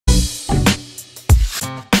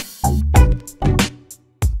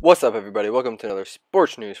What's up, everybody? Welcome to another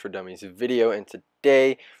Sports News for Dummies video, and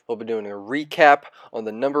today we'll be doing a recap on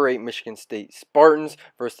the number 8 Michigan State Spartans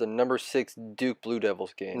versus the number 6 Duke Blue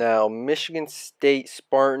Devils game. Now, Michigan State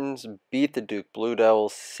Spartans beat the Duke Blue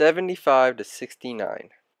Devils 75-69.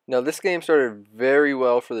 Now, this game started very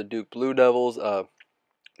well for the Duke Blue Devils.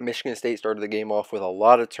 Michigan State started the game off with a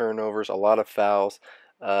lot of turnovers, a lot of fouls.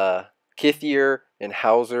 Kithier and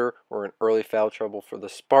Hauser were in early foul trouble for the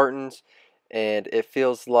Spartans, and it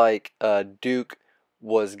feels like Duke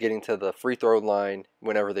was getting to the free throw line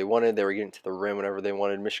whenever they wanted. They were getting to the rim whenever they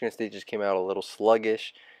wanted. Michigan State just came out a little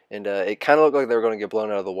sluggish, and it kind of looked like they were going to get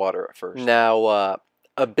blown out of the water at first. Now,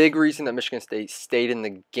 a big reason that Michigan State stayed in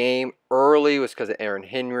the game early was because of Aaron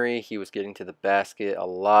Henry. He was getting to the basket a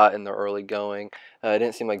lot in the early going. It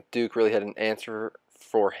didn't seem like Duke really had an answer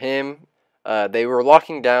for him. They were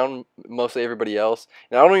locking down mostly everybody else.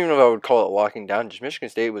 And I don't even know if I would call it locking down. Just Michigan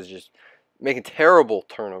State was just making terrible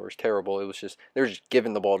turnovers. Terrible. It was just, they were just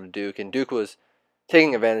giving the ball to Duke. And Duke was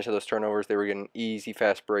taking advantage of those turnovers. They were getting easy,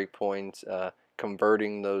 fast break points,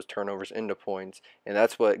 converting those turnovers into points. And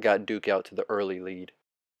that's what got Duke out to the early lead.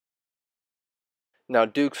 Now,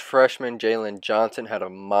 Duke's freshman Jalen Johnson had a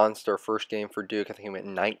monster first game for Duke. I think he went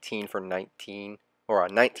 19 for 19, or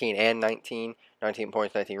 19 and 19, 19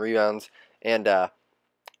 points, 19 rebounds. And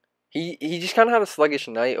he just kind of had a sluggish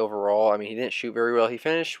night overall. I mean, he didn't shoot very well. He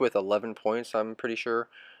finished with 11 points, I'm pretty sure.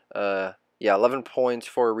 Yeah, 11 points,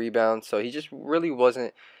 4 rebounds. So he just really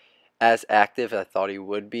wasn't as active as I thought he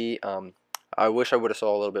would be. I wish I would have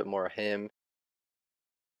saw a little bit more of him.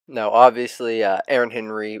 Now, obviously, Aaron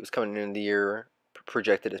Henry was coming into the year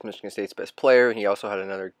projected as Michigan State's best player, and he also had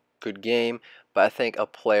another good game. But I think a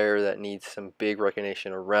player that needs some big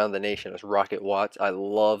recognition around the nation is Rocket Watts. I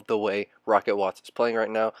love the way Rocket Watts is playing right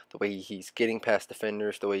now, the way he's getting past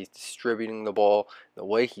defenders, the way he's distributing the ball, the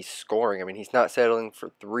way he's scoring. I mean, he's not settling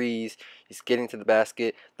for threes. He's getting to the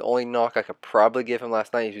basket. The only knock I could probably give him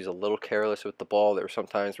last night is he was a little careless with the ball. There were some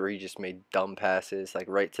times where he just made dumb passes, like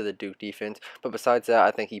right to the Duke defense. But besides that,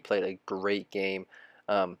 I think he played a great game.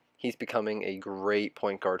 He's becoming a great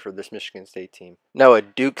point guard for this Michigan State team. Now, a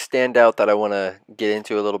Duke standout that I want to get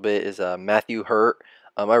into a little bit is Matthew Hurt.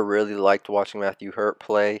 I really liked watching Matthew Hurt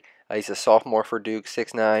play. He's a sophomore for Duke,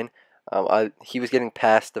 6'9". He was getting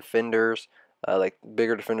past defenders, like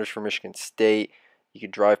bigger defenders for Michigan State. He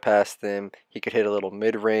could drive past them. He could hit a little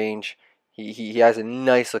mid-range. He has a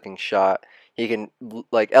nice looking shot. He can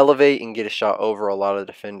like elevate and get a shot over a lot of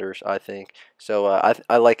defenders, I think. So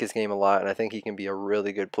I like his game a lot, and I think he can be a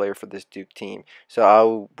really good player for this Duke team. So I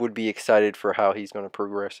would be excited for how he's going to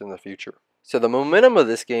progress in the future. So the momentum of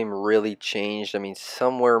this game really changed. I mean,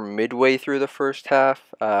 somewhere midway through the first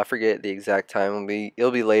half. I forget the exact time.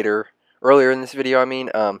 It'll be earlier in this video. I mean,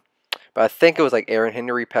 but I think it was like Aaron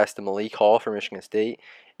Henry passed to Malik Hall for Michigan State,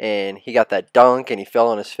 and he got that dunk, and he fell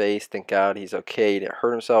on his face. Thank God he's okay. He didn't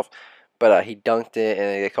hurt himself. But he dunked it,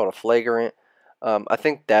 and they called a flagrant. I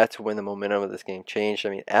think that's when the momentum of this game changed.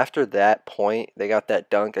 I mean, after that point, they got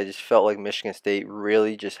that dunk. I just felt like Michigan State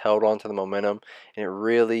really just held on to the momentum, and it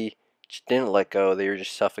really just didn't let go. They were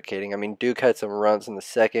just suffocating. I mean, Duke had some runs in the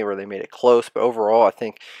second where they made it close, but overall, I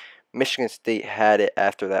think Michigan State had it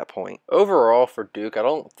after that point. Overall, for Duke, I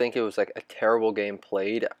don't think it was like a terrible game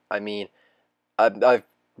played. I mean, I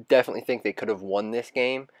definitely think they could have won this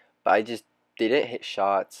game, but they didn't hit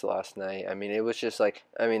shots last night. I mean, it was just like,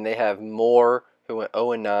 I mean, they have Moore, who went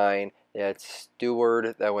 0-9. They had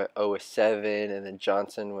Stewart that went 0-7, and then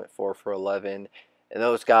Johnson went 4 for 11. And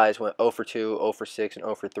those guys went 0 for 2, 0 for 6, and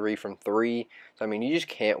 0 for 3 from 3. So, I mean, you just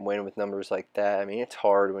can't win with numbers like that. I mean, it's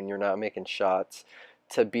hard when you're not making shots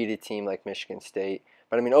to beat a team like Michigan State.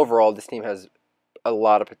 But, I mean, overall, this team has a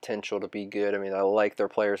lot of potential to be good. I mean, I like their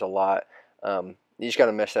players a lot. You just got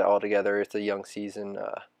to mesh that all together. It's a young season.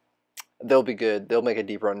 They'll be good. They'll make a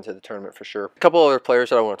deep run into the tournament for sure. A couple other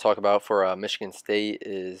players that I want to talk about for Michigan State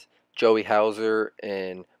is Joey Hauser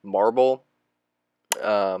and Marble.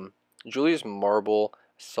 Julius Marble,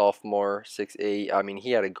 sophomore, 6'8". I mean,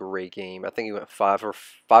 he had a great game. I think he went 5 for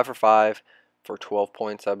 5 for 12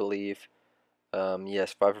 points, I believe.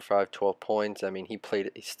 Yes, 5 for 5, 12 points. I mean, he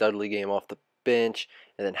played a studly game off the bench.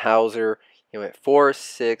 And then Hauser, he went 4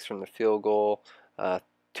 6 from the field goal,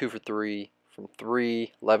 2 for 3 from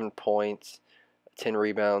 3, 11 points, 10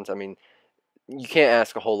 rebounds. I mean, you can't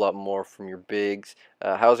ask a whole lot more from your bigs.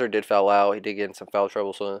 Hauser did foul out. He did get in some foul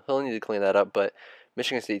trouble, so he'll need to clean that up. But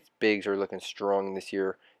Michigan State's bigs are looking strong this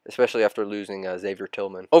year, especially after losing Xavier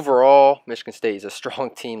Tillman. Overall, Michigan State is a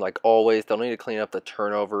strong team like always. They'll need to clean up the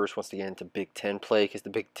turnovers once they get into Big Ten play, because the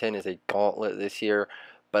Big Ten is a gauntlet this year.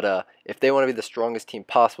 But if they want to be the strongest team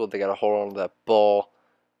possible, they got to hold on to that ball.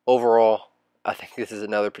 Overall, I think this is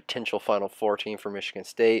another potential Final Four team for Michigan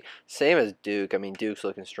State. Same as Duke. I mean, Duke's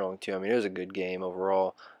looking strong too. I mean, it was a good game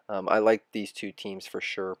overall. I like these two teams for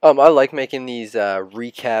sure. I like making these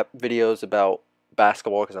recap videos about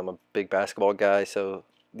basketball because I'm a big basketball guy. So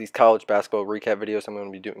these college basketball recap videos I'm going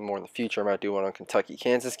to be doing more in the future. I might do one on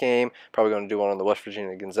Kentucky-Kansas game. Probably going to do one on the West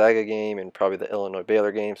Virginia-Gonzaga game and probably the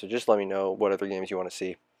Illinois-Baylor game. So just let me know what other games you want to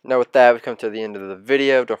see. Now with that, we've come to the end of the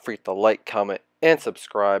video. Don't forget to like, comment, and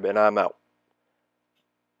subscribe. And I'm out.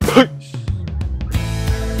 Peace.